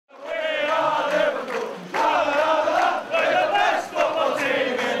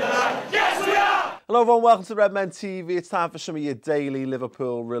Hello everyone, welcome to Redmen TV. It's time for some of your daily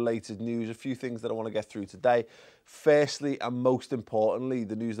Liverpool related news. A few things that I want to get through today. Firstly, and most importantly,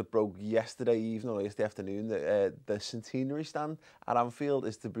 the news that broke yesterday evening or yesterday afternoon, that the Centenary Stand at Anfield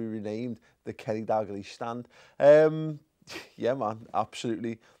is to be renamed the Kenny Dalglish Stand. Yeah man,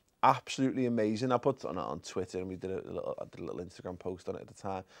 absolutely amazing. I put it on Twitter and I did a little Instagram post on it at the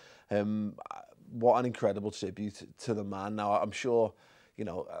time. What an incredible tribute to the man. Now, I'm sure, you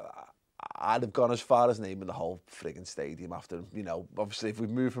know, I'd have gone as far as naming the whole frigging stadium after, you know, obviously if we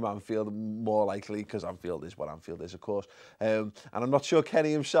move from Anfield, more likely, because Anfield is what Anfield is, of course. And I'm not sure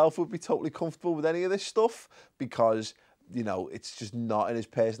Kenny himself would be totally comfortable with any of this stuff because, you know, it's just not in his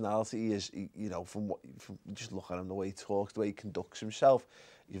personality. He is, you know, from just looking at him, the way he talks, the way he conducts himself,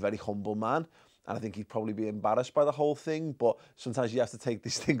 he's a very humble man. And I think he'd probably be embarrassed by the whole thing. But sometimes you have to take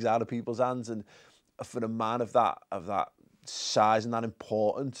these things out of people's hands. And for a man of that size and that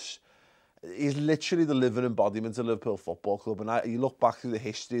importance, he's literally the living embodiment of Liverpool Football Club. And you look back through the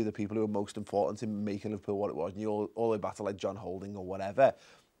history of the people who were most important in making Liverpool what it was, and you all the way back to like John Holding or whatever.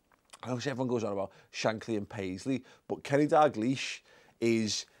 I know everyone goes on about Shankly and Paisley, but Kenny Dalglish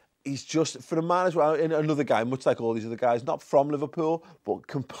he's just, for a man as well, and another guy, much like all these other guys, not from Liverpool, but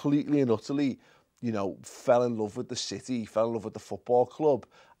completely and utterly, you know, fell in love with the city, fell in love with the football club.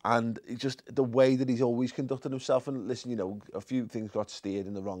 And just the way that he's always conducted himself. And listen, you know, a few things got steered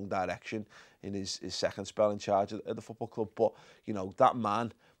in the wrong direction in his second spell in charge at the football club. But, you know, that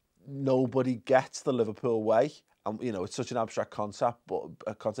man, nobody gets the Liverpool way. And, you know, it's such an abstract concept,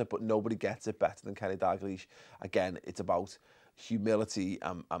 but nobody gets it better than Kenny Dalglish. Again, it's about humility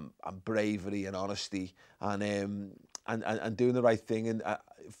and bravery and honesty and doing the right thing. And,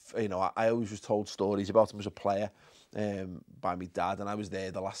 you know, I always was told stories about him as a player. By my dad, and I was there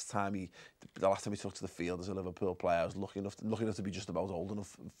the last time he took to the field as a Liverpool player. I was lucky enough to be just about old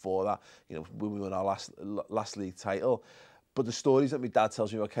enough for that, you know, when we won our last league title. But the stories that my dad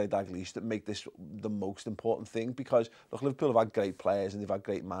tells me about Kenny Dalglish that make this the most important thing, because look, Liverpool have had great players and they've had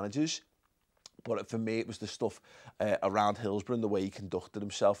great managers. But for me, it was the stuff around Hillsborough and the way he conducted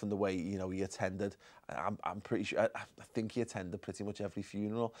himself and the way, you know, he attended. I'm pretty sure, I think he attended pretty much every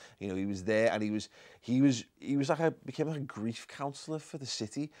funeral. You know, he was there, and he was like became like a grief counsellor for the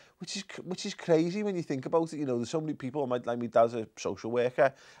city, which is crazy when you think about it. You know, there's so many people. Like my dad's a social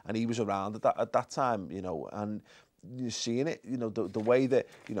worker, and he was around at that time. You know, and you're seeing it, you know, the way that,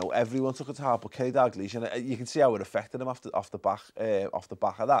 you know, everyone took it to heart, but Kenny Dalglish, and you can see how it affected him off the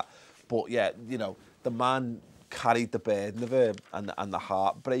back of that. But yeah, you know, the man carried the burden of it and the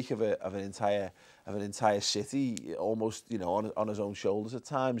heartbreak of an entire city almost, you know, on his own shoulders at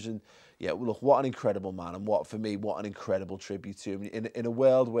times. And yeah, look, what an incredible man, and what an incredible tribute to him in a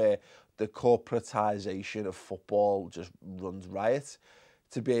world where the corporatisation of football just runs riot.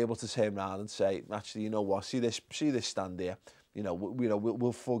 To be able to turn around and say, actually, you know what, see this stand here, you know,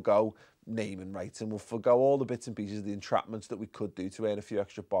 we'll forgo naming rights, and we'll forgo all the bits and pieces of the entrapments that we could do to earn a few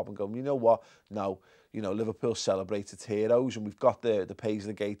extra bob, and go, you know what, no, you know, Liverpool celebrates its heroes, and we've got the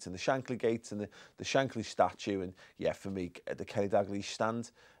Paisley gates and the Shankly gates and the Shankly statue. And yeah, for me, the Kenny Dalglish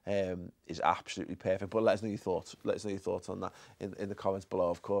stand is absolutely perfect. But let us know your thoughts. Let us know your thoughts on that in the comments below,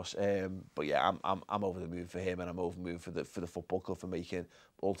 of course. But yeah, I'm over the moon for him, and I'm over the moon for the football club for making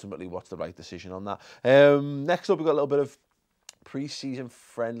ultimately what's the right decision on that. Next up, we've got a little bit of pre-season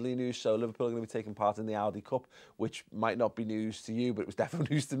friendly news. So Liverpool are going to be taking part in the Audi Cup, which might not be news to you, but it was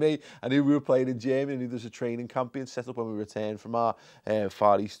definitely news to me. I knew we were playing in Germany. I knew there's a training camp being set up when we returned from our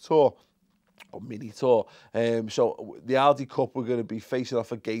Far East tour, or mini tour. So the Audi Cup, we're going to be facing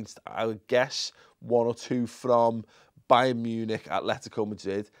off against, I would guess, one or two from Bayern Munich, Atletico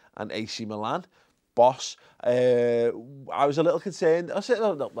Madrid and AC Milan. Boss, I was a little concerned. Actually,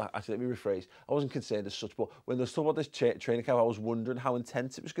 let me rephrase. I wasn't concerned as such, but when there was talk about this training camp, I was wondering how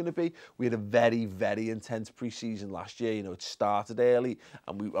intense it was going to be. We had a very, very intense pre-season last year. You know, it started early,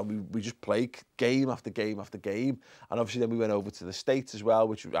 and we just played game after game after game. And obviously, then we went over to the States as well,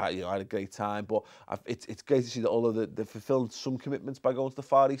 which, you know, I had a great time. But it's great to see that although they've fulfilled some commitments by going to the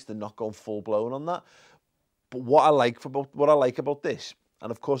Far East, they're not going full blown on that. But what I like about this, and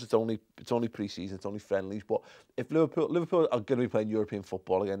of course it's only pre-season, it's only friendlies, but if Liverpool are going to be playing European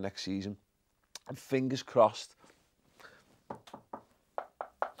football again next season, and fingers crossed,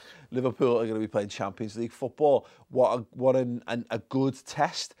 Liverpool are going to be playing Champions League football. What a good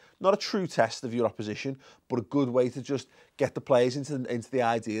test, not a true test of your opposition, but a good way to just get the players into the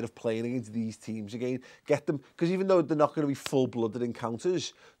idea of playing against these teams again. Get them, because even though they're not going to be full-blooded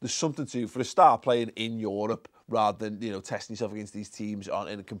encounters, there's something to, for a start, playing in Europe rather than, you know, testing yourself against these teams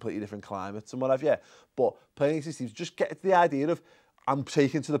in a completely different climates and whatever. Yeah, but playing against these teams, just get to the idea of, I'm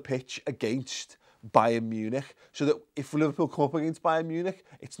taking to the pitch against Bayern Munich, so that if Liverpool come up against Bayern Munich,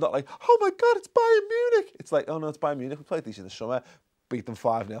 it's not like, oh my God, it's Bayern Munich. It's like, oh no, it's Bayern Munich. We played these in the summer, beat them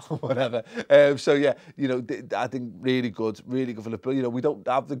 5-0 or whatever. So yeah, you know, I think really good for Liverpool. You know, we don't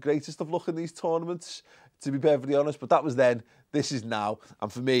have the greatest of luck in these tournaments, to be perfectly honest, but that was then, this is now.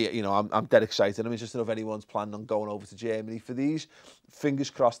 And for me, you know, I'm dead excited. I'm interested if anyone's planning on going over to Germany for these. Fingers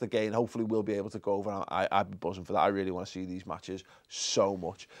crossed again, hopefully we'll be able to go over. I'd be buzzing for that. I really want to see these matches so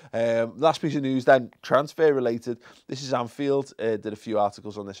much. Last piece of news then, transfer related. This is Anfield. Did a few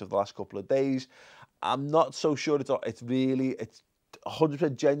articles on this over the last couple of days. I'm not so sure it's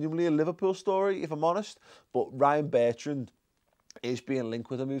 100% genuinely a Liverpool story, if I'm honest, but Ryan Bertrand is being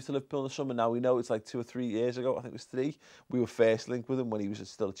linked with a move to Liverpool in the summer. Now, we know it's like 2 or 3 years ago, I think it was 3, we were first linked with him when he was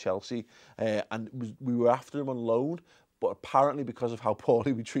still at Chelsea, and we were after him on loan, but apparently because of how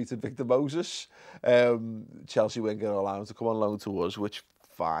poorly we treated Victor Moses, Chelsea weren't going to allow him to come on loan to us, which,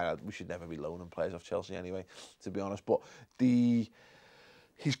 fine, we should never be loaning players off Chelsea anyway, to be honest, but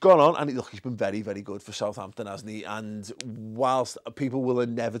he's gone on, and he's been very, very good for Southampton, hasn't he? And whilst people will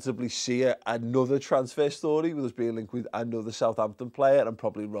inevitably see another transfer story with us being linked with another Southampton player and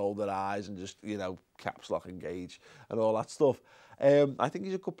probably roll their eyes and just, you know, caps lock engage and all that stuff, I think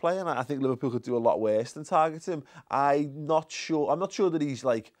he's a good player, and I think Liverpool could do a lot worse than target him. I'm not sure that he's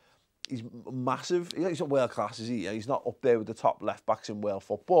massive. He's not world class, is he? He's not up there with the top left backs in world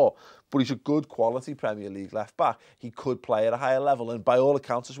football, but he's a good quality Premier League left back. He could play at a higher level, and by all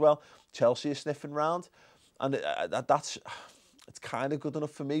accounts as well, Chelsea is sniffing round, and it's kind of good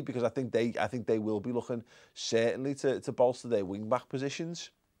enough for me, because I think they will be looking certainly to bolster their wing back positions,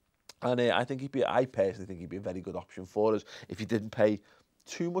 and I personally think he'd be a very good option for us if he didn't pay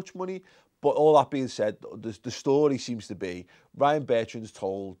too much money. But all that being said, the story seems to be Ryan Bertrand's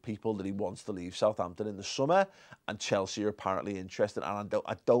told people that he wants to leave Southampton in the summer, and Chelsea are apparently interested. And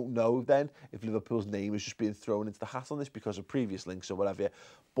I don't know then if Liverpool's name is just being thrown into the hat on this because of previous links or whatever.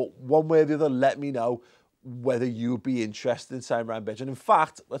 But one way or the other, let me know whether you would be interested in signing Ryan Bertrand. In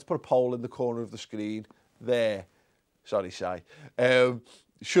fact, let's put a poll in the corner of the screen there. Sorry, Shai.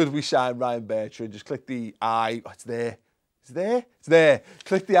 Should we sign Ryan Bertrand? Just click the I. Oh, it's there. It's there.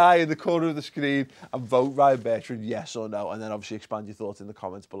 Click the I in the corner of the screen and vote Ryan Bertrand yes or no, and then obviously expand your thoughts in the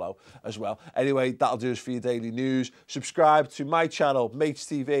comments below as well. Anyway, that'll do us for your daily news. Subscribe to my channel, Mates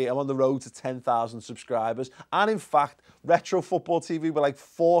TV. I'm on the road to 10,000 subscribers, and in fact, Retro Football TV, we're like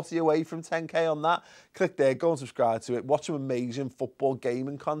 40 away from 10k on that. Click there, go and subscribe to it. Watch some amazing football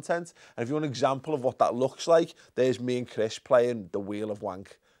gaming content, and if you want an example of what that looks like, there's me and Chris playing the Wheel of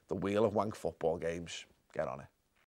Wank football games. Get on it.